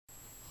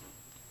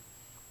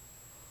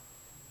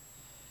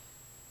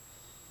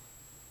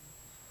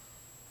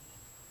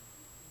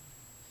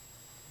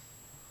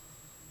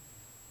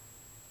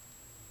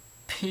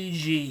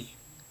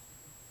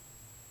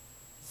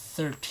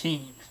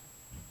PG-13.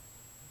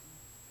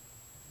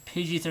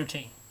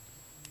 PG-13.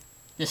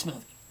 This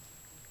movie.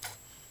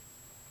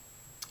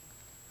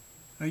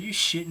 Are you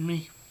shitting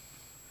me?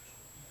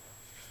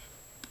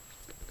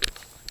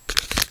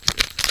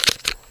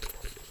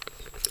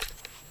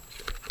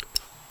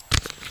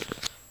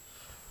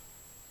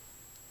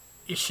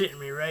 You're shitting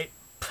me, right?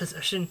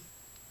 Possession.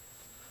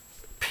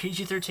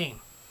 PG-13.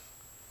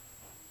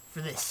 For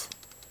this.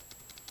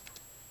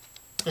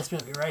 This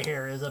movie right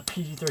here is a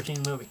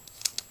PG-13 movie.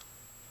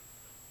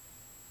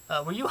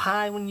 Were you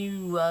high when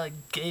you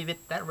gave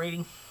it that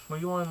rating? Were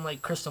you on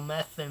like crystal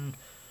meth and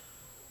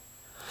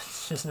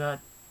just not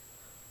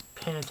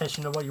paying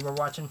attention to what you were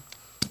watching?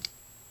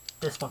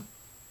 This one.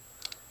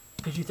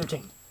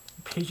 PG-13.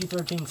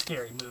 PG-13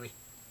 scary movie.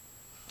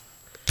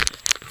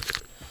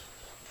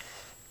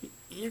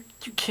 You're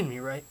kidding me,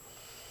 right?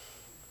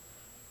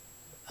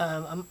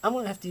 I'm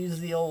gonna have to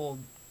use the old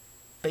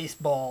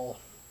baseball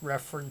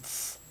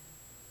reference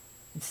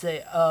and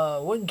say,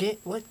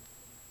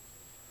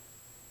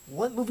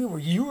 what movie were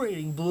you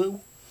rating, Blue?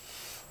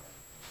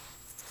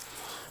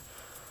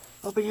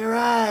 Open your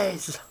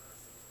eyes.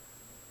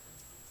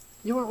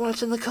 You weren't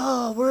watching the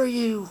call, were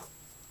you?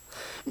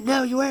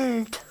 No, you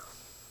weren't.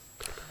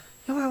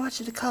 You weren't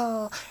watching the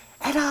call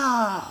at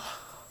all.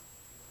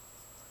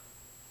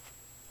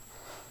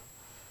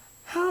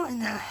 How in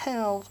the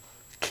hell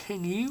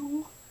can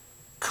you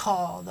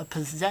call The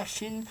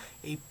Possession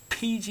a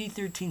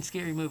PG-13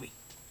 scary movie?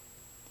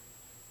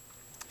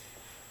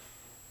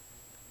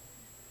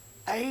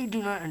 I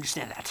do not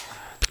understand that.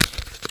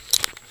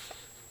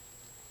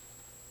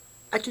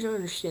 I do not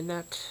understand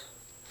that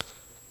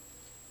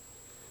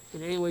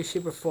in any way,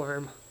 shape, or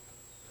form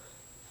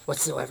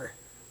whatsoever.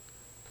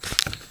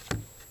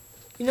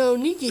 You know,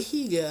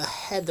 Nigahiga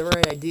had the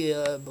right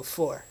idea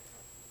before.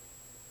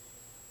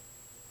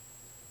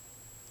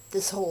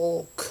 This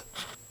whole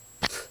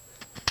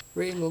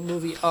rating a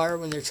movie R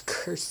when there's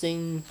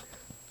cursing,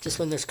 just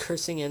when there's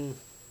cursing and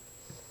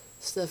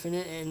stuff in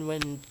it, and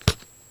when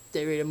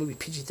they rate a movie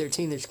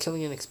PG-13, there's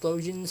killing and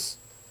explosions.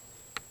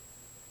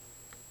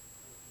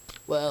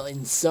 Well,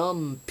 in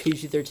some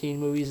PG-13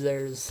 movies,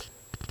 there's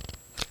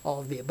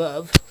all of the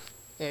above,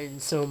 and in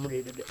some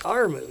rated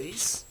R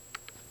movies,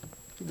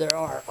 there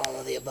are all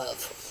of the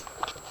above.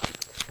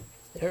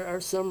 There are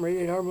some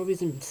rated R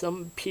movies and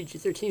some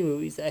PG-13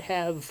 movies that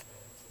have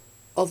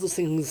all those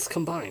things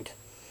combined.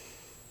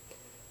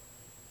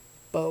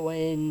 But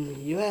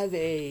when you have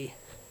a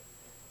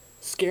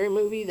scary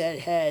movie that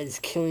has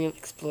killing and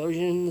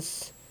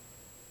explosions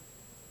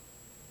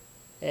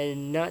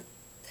and not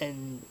a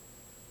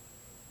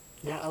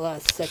lot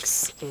of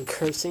sex and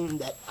cursing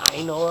that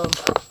I know of,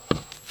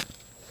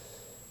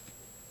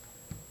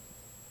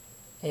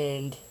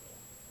 and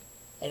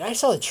I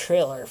saw the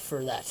trailer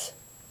for that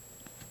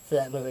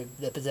movie,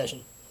 The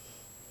Possession.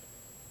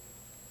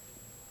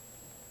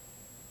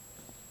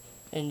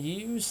 And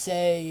you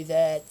say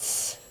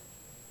that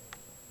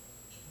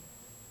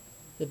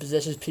The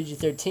Possession is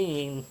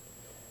PG-13,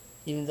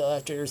 even though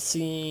after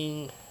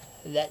seeing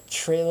that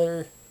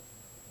trailer,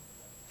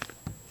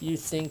 you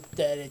think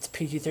that it's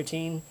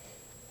PG-13?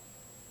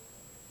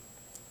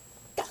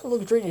 That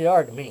looks rated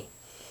R to me.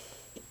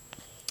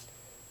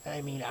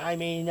 I mean, I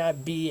may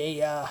not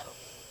be a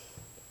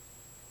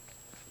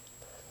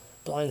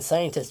blind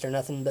scientist or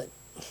nothing, but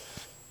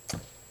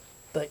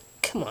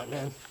come on,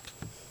 man.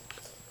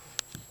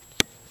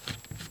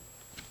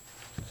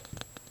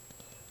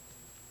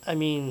 I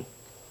mean,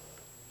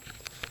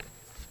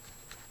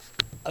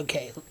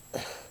 okay,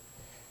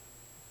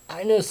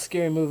 I know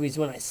scary movies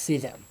when I see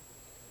them.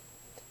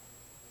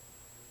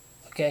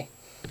 Okay?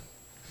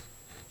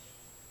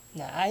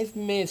 Now, I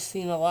may have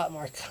seen a lot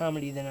more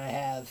comedy than I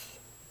have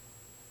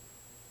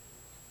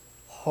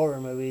horror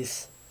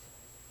movies.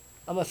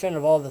 I'm a fan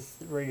of all the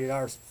rated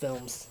R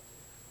films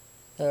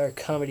that are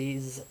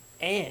comedies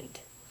and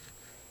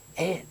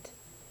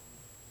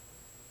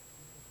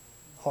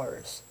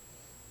horrors.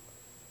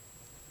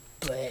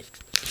 But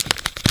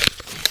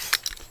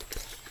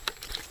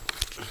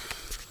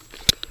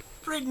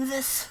rating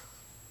this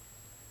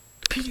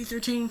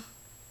PG-13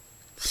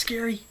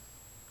 scary.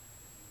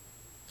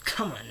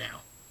 Come on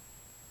now.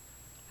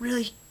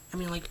 Really? I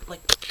mean, like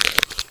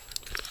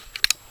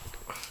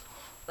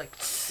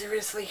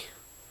seriously?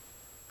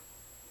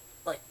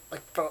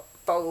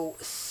 Follow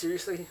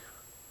seriously?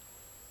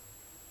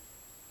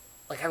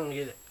 Like, I don't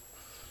get it.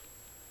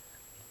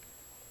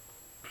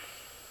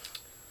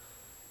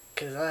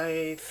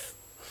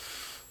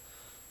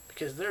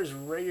 Because there's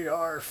rated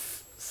R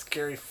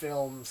scary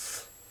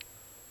films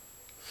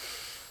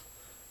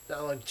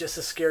that look just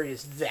as scary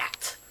as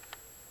that.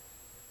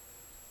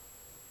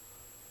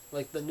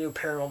 Like the new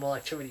Paranormal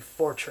Activity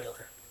 4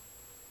 trailer.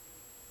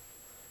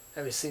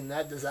 Have you seen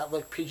that? Does that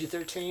look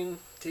PG-13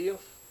 to you?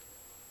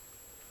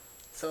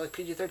 Does that look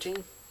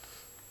PG-13?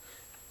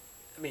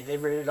 I mean,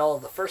 they've rated all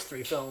of the first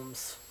 3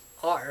 films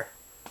R.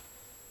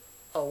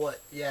 Oh,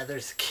 what? Yeah,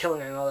 there's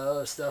killing and all that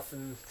other stuff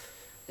and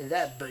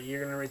that, but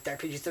you're going to rate that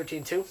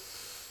PG-13 too?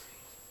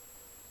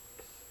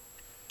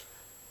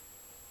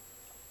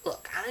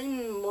 Look,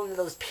 I'm one of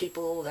those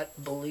people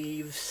that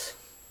believes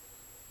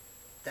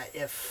that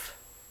if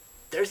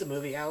there's a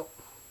movie out,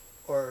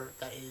 or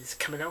that is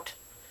coming out,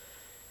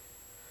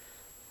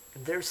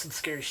 and there's some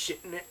scary shit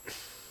in it,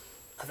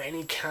 of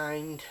any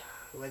kind,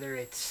 whether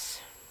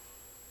it's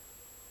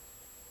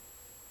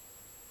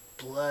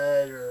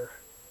blood, or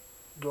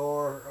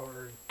gore,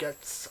 or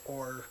guts,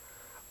 or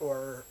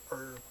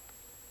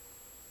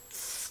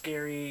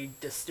scary,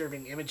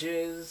 disturbing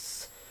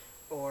images,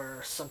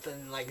 or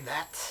something like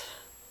that,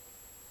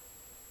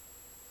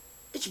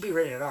 it should be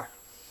rated R.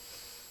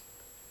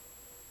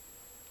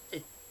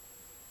 It.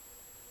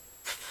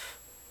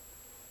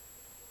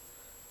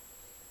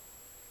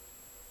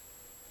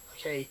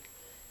 Okay,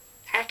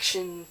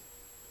 action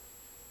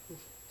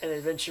and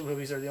adventure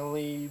movies are the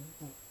only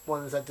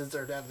ones that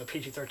deserve to have the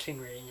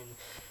PG-13 rating,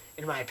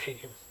 in my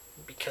opinion,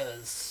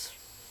 because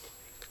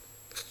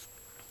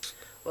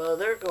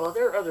there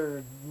are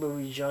other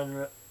movies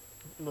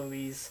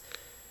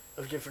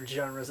of different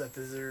genres that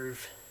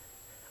deserve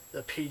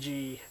the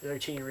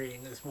PG-13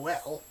 rating as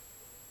well,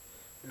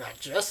 not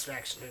just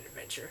action and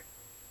adventure.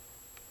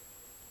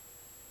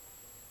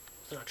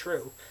 It's not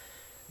true,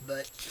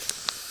 but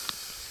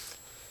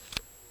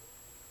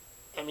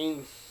I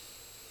mean,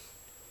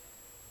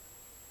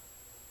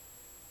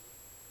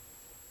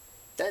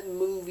 that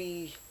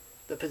movie,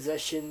 The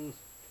Possession,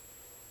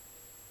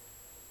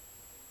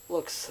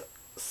 looks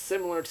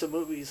similar to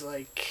movies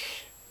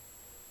like,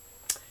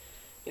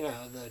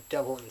 The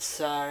Devil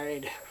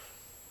Inside,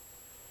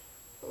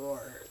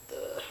 or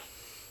The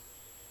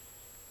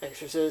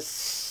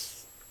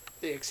Exorcist,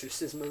 The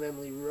Exorcism of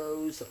Emily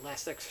Rose, The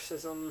Last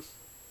Exorcism.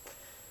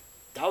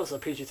 That was a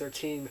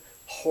PG-13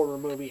 horror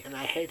movie, and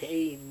I had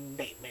a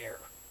nightmare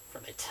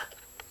from it.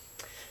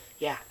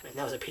 Yeah, and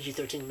that was a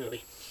PG-13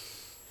 movie.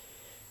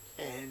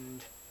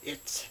 And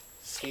it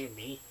scared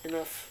me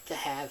enough to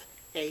have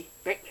a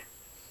nightmare.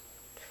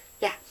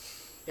 Yeah,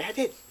 it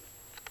did.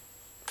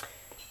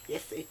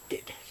 Yes, it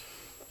did.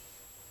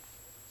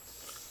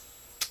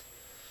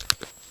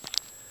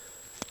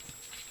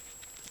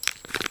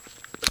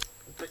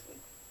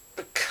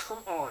 But come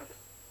on.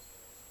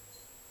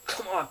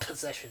 Come on,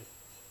 Possession.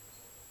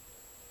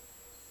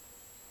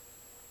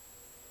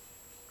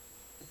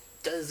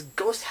 Does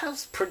Ghost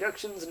House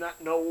Productions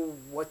not know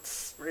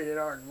what's rated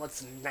R and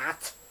what's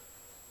not?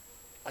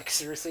 Like,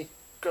 seriously?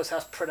 Ghost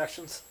House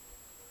Productions?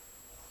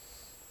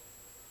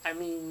 I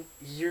mean,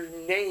 your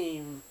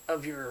name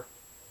of your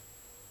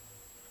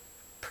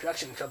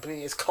production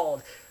company is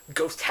called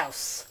Ghost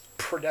House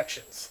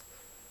Productions.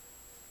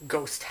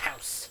 Ghost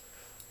House.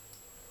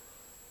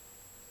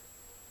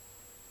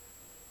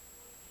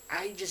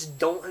 I just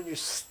don't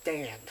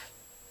understand,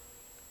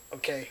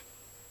 okay,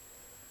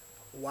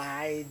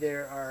 why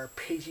there are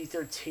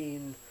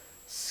PG-13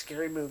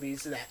 scary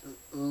movies that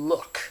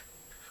look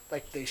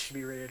like they should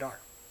be rated R.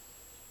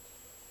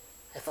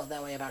 I felt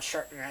that way about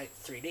Shark Night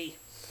 3D.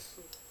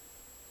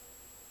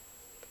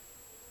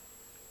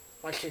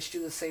 Why can't you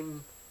do the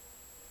same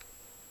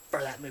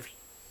for that movie?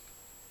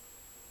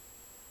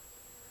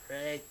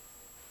 Right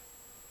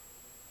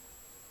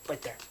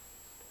there.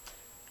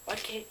 Why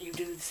can't you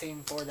do the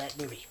same for that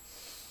movie?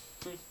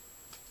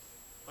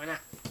 Why not?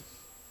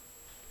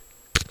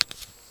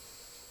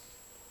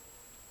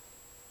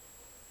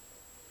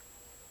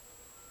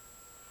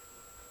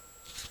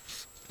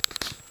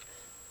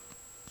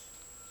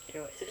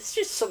 It's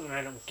just something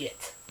I don't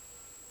get.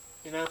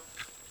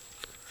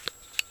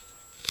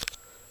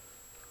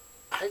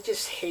 I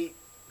just hate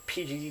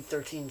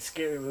PG-13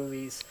 scary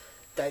movies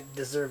that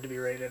deserve to be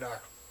rated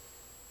R.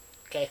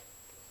 Okay?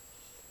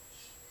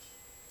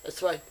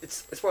 It's what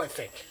I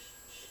think.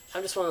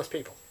 I'm just one of those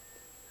people.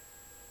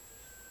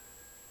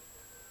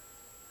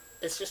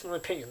 It's just my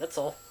opinion, that's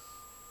all.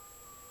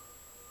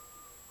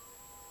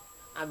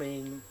 I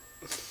mean,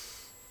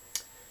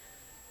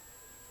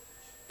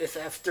 if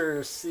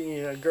after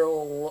seeing a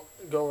girl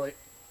go like,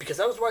 because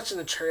I was watching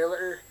the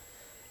trailer,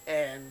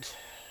 and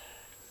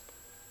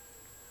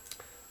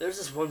there's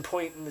this one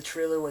point in the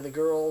trailer where the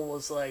girl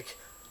was like,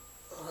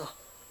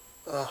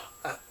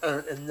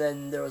 and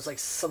then there was like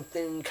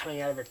something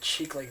coming out of her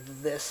cheek like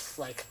this,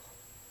 like,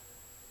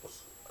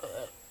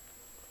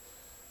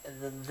 and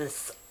then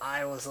this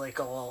eye was like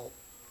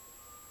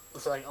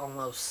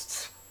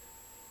almost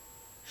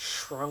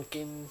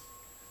shrunken,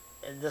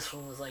 and this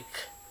one was like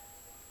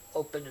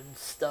open and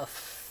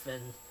stuff,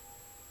 and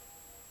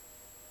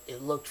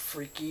it looked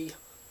freaky.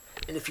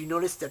 And if you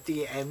noticed at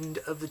the end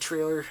of the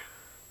trailer,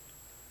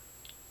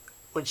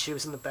 when she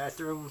was in the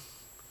bathroom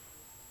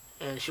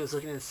and she was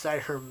looking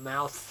inside her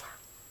mouth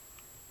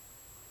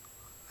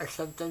or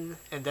something,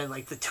 and then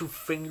like the two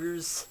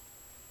fingers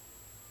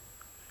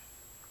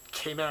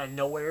came out of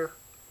nowhere.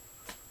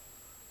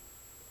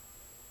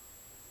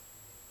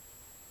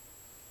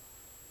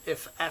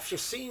 If after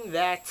seeing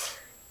that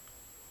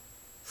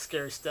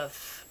scary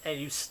stuff and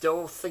you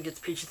still think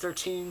it's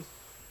PG-13,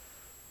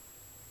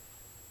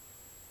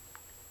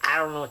 I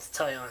don't know what to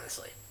tell you,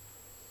 honestly.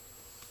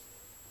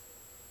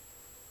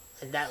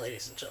 And that,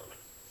 ladies and gentlemen,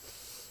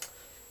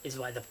 is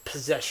why The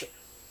Possession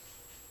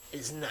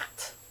is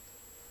not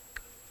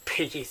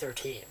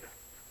PG-13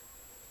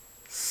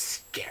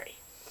 scary.